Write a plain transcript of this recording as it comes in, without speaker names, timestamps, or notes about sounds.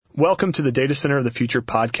Welcome to the Data Center of the Future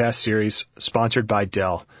podcast series sponsored by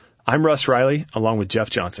Dell. I'm Russ Riley, along with Jeff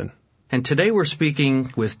Johnson. And today we're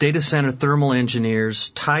speaking with Datacenter Thermal Engineers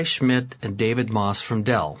Ty Schmitt and David Moss from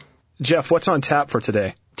Dell. Jeff, what's on tap for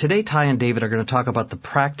today? Today, Ty and David are going to talk about the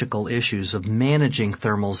practical issues of managing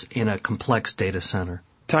thermals in a complex data center.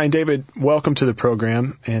 Ty and David, welcome to the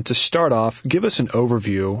program. And to start off, give us an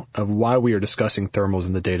overview of why we are discussing thermals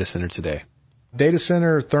in the data center today. Data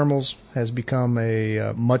center thermals has become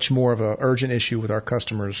a much more of an urgent issue with our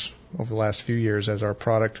customers over the last few years as our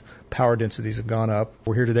product power densities have gone up.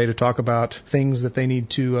 We're here today to talk about things that they need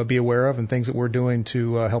to be aware of and things that we're doing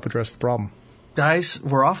to help address the problem. Guys,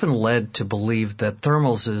 we're often led to believe that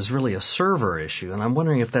thermals is really a server issue, and I'm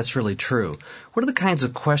wondering if that's really true. What are the kinds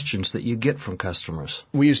of questions that you get from customers?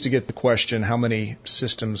 We used to get the question, how many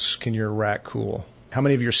systems can your rack cool? How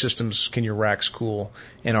many of your systems can your racks cool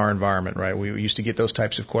in our environment, right? We used to get those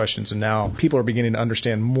types of questions, and now people are beginning to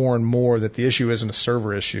understand more and more that the issue isn't a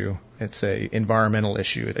server issue. It's an environmental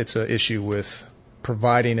issue. It's an issue with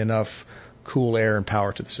providing enough cool air and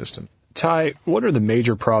power to the system. Ty, what are the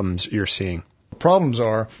major problems you're seeing? The problems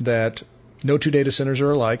are that no two data centers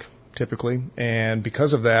are alike, typically, and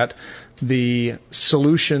because of that, the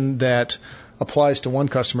solution that applies to one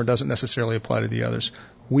customer doesn't necessarily apply to the others.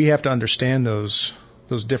 We have to understand those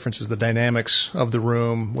differences, the dynamics of the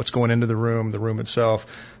room, what's going into the room itself,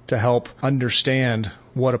 to help understand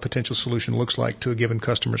what a potential solution looks like to a given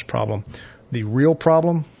customer's problem. The real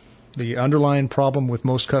problem, the underlying problem with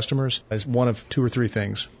most customers is one of two or three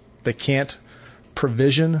things. They can't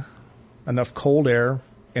provision enough cold air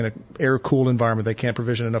in an air-cooled environment. They can't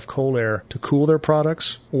provision enough cold air to cool their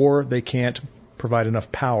products, or they can't provide enough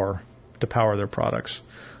power to power their products.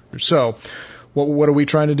 So, what are we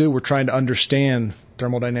trying to do? We're trying to understand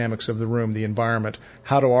thermodynamics of the room, the environment.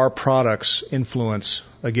 How do our products influence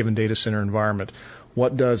a given data center environment?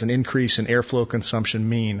 What does an increase in airflow consumption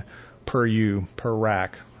mean per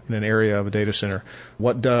rack in an area of a data center?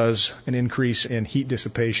 What does an increase in heat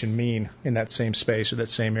dissipation mean in that same space or that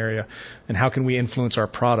same area? And how can we influence our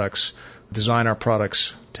products, design our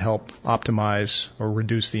products to help optimize or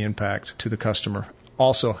reduce the impact to the customer?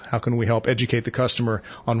 Also, how can we help educate the customer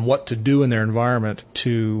on what to do in their environment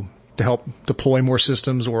to help deploy more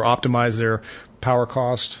systems or optimize their power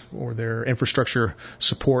cost or their infrastructure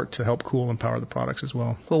support to help cool and power the products as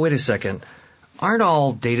well? Well, wait a second. Aren't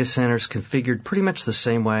all data centers configured pretty much the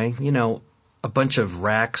same way? You know, a bunch of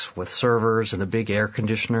racks with servers and a big air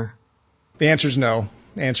conditioner? The answer is no.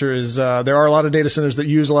 The answer is there are a lot of data centers that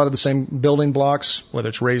use a lot of the same building blocks, whether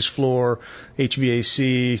it's raised floor,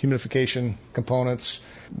 HVAC, humidification components,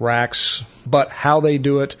 racks. But how they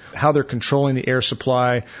do it, how they're controlling the air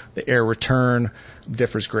supply, the air return,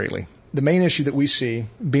 differs greatly. The main issue that we see,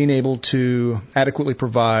 being able to adequately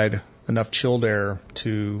provide enough chilled air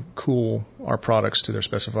to cool our products to their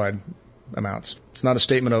specified amounts. It's not a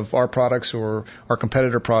statement of our products or our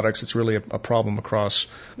competitor products. It's really a problem across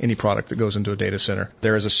any product that goes into a data center.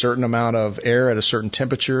 There is a certain amount of air at a certain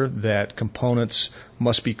temperature that components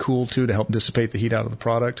must be cooled to help dissipate the heat out of the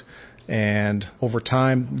product. And over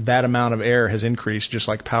time, that amount of air has increased just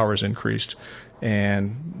like power has increased.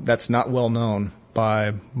 And that's not well known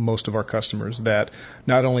by most of our customers, that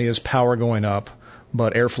not only is power going up,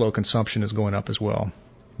 but airflow consumption is going up as well.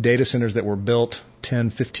 Data centers that were built 10,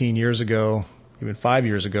 15 years ago, even 5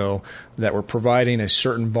 years ago, that were providing a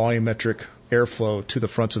certain volumetric airflow to the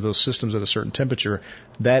fronts of those systems at a certain temperature,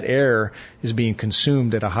 that air is being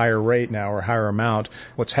consumed at a higher rate now or a higher amount.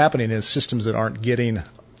 What's happening is systems that aren't getting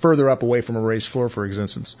further up away from a raised floor, for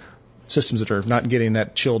instance, systems that are not getting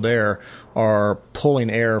that chilled air are pulling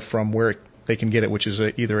air from where they can get it, which is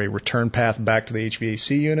either a return path back to the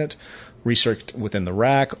HVAC unit, recirculated within the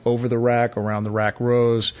rack, over the rack, around the rack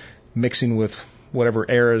rows, mixing with whatever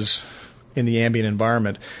air is in the ambient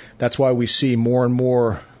environment. That's why we see more and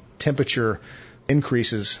more temperature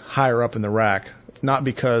increases higher up in the rack. It's not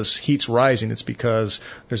because heat's rising, it's because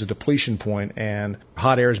there's a depletion point and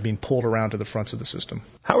hot air is being pulled around to the fronts of the system.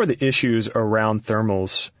 How are the issues around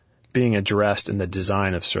thermals being addressed in the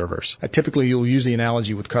design of servers? Typically, you'll use the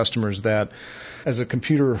analogy with customers that as a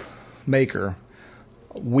computer maker,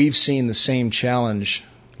 we've seen the same challenge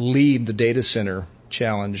lead the data center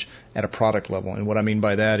challenge at a product level. And what I mean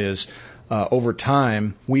by that is over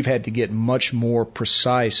time, we've had to get much more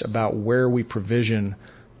precise about where we provision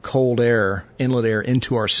cold air, inlet air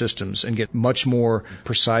into our systems and get much more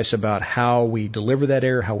precise about how we deliver that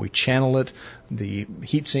air, how we channel it. The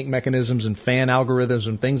heat sink mechanisms and fan algorithms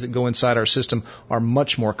and things that go inside our system are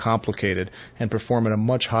much more complicated and perform at a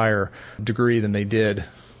much higher degree than they did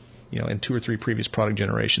in 2 or 3 previous product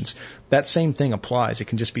generations. That same thing applies. It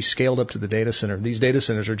can just be scaled up to the data center. These data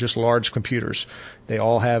centers are just large computers. They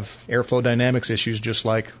all have airflow dynamics issues just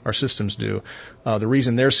like our systems do. The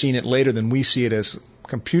reason they're seeing it later than we see it as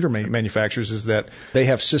computer manufacturers is that they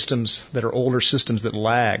have systems that are older systems that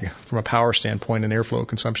lag from a power standpoint and airflow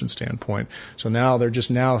consumption standpoint. So now they're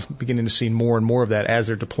just now beginning to see more and more of that as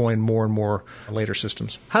they're deploying more and more later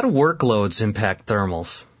systems. How do workloads impact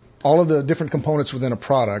thermals? All of the different components within a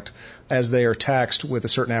product, as they are taxed with a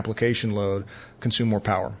certain application load, consume more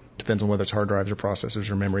power. Depends on whether it's hard drives or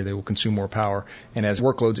processors or memory, they will consume more power. And as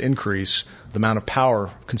workloads increase, the amount of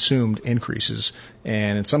power consumed increases.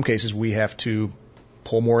 And in some cases, we have to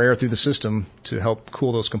pull more air through the system to help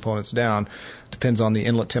cool those components down. Depends on the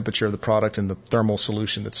inlet temperature of the product and the thermal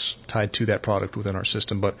solution that's tied to that product within our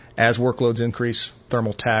system. But as workloads increase,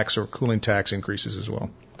 thermal tax or cooling tax increases as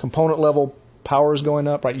well. Component level power is going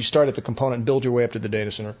up, right? You start at the component and build your way up to the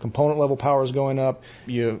data center. Component level power is going up.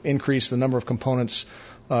 You increase the number of components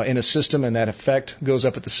in a system, and that effect goes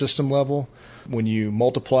up at the system level. When you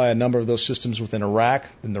multiply a number of those systems within a rack,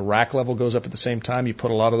 then the rack level goes up at the same time. You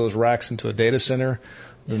put a lot of those racks into a data center,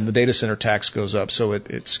 then the data center tax goes up. So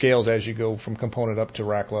it scales as you go from component up to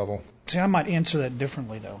rack level. See, I might answer that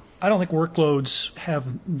differently, though. I don't think workloads have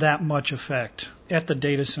that much effect at the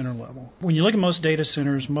data center level. When you look at most data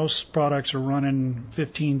centers, most products are running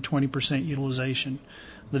 15, 20% utilization.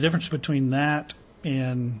 The difference between that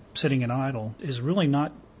and sitting in idle is really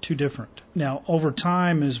not too different. Now, over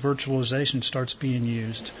time, as virtualization starts being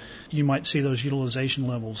used, you might see those utilization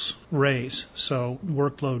levels raise. So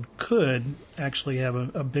workload could actually have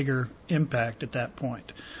a bigger impact at that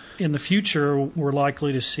point. In the future, we're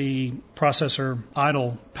likely to see processor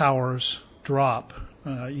idle powers drop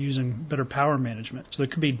using better power management. So there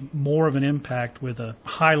could be more of an impact with a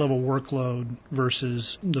high-level workload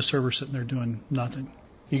versus the server sitting there doing nothing.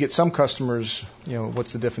 You get some customers,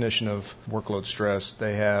 what's the definition of workload stress?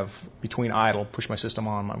 They have between idle, push my system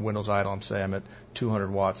on, my Windows idle, I'm at 200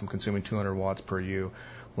 watts, I'm consuming 200 watts per U.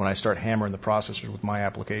 When I start hammering the processors with my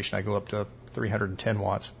application, I go up to 310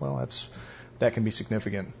 watts. Well, that can be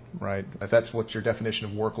significant, right? If that's what your definition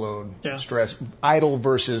of workload stress, idle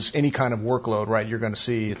versus any kind of workload, right, you're going to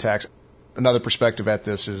see attacks. Another perspective at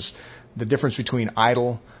this is the difference between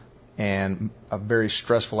idle and a very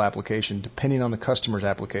stressful application, depending on the customer's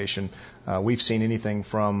application. We've seen anything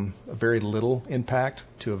from a very little impact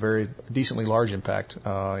to a very decently large impact,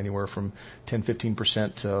 anywhere from 10,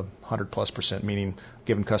 15% to 100+%, meaning a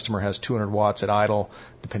given customer has 200 watts at idle,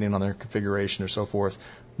 depending on their configuration or so forth,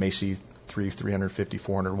 may see 350,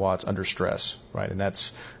 400 watts under stress, right? And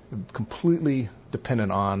that's completely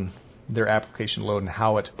dependent on their application load and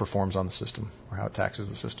how it performs on the system or how it taxes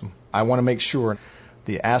the system. I want to make sure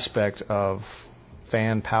the aspect of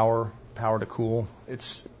fan power to cool,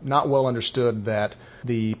 it's not well understood that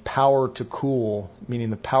the power to cool, meaning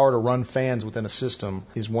the power to run fans within a system,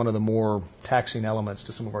 is one of the more taxing elements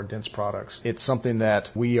to some of our dense products. It's something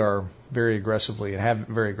that we are very aggressively and have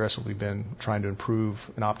very aggressively been trying to improve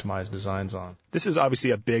and optimize designs on. This is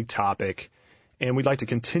obviously a big topic, and we'd like to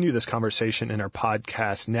continue this conversation in our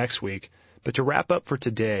podcast next week. But to wrap up for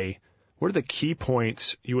today, what are the key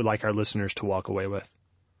points you would like our listeners to walk away with?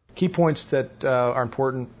 Key points that are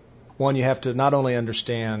important. One, you have to not only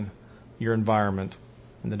understand your environment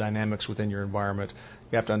and the dynamics within your environment,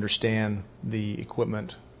 you have to understand the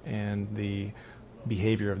equipment and the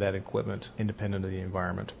behavior of that equipment independent of the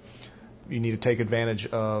environment. You need to take advantage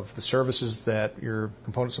of the services that your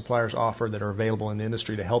component suppliers offer that are available in the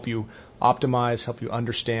industry to help you optimize, help you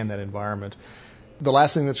understand that environment. The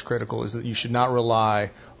last thing that's critical is that you should not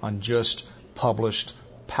rely on just published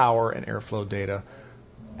power and airflow data.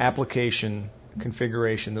 Application,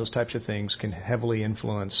 configuration, those types of things can heavily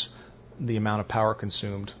influence the amount of power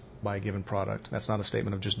consumed by a given product. That's not a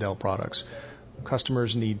statement of just Dell products.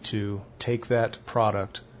 Customers need to take that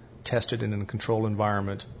product, test it in a controlled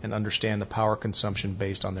environment, and understand the power consumption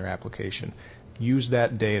based on their application. Use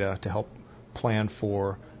that data to help plan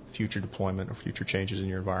for future deployment or future changes in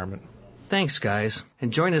your environment. Thanks, guys.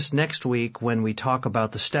 And join us next week when we talk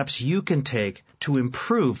about the steps you can take to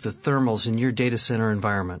improve the thermals in your data center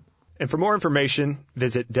environment. And for more information,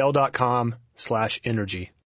 visit Dell.com/energy.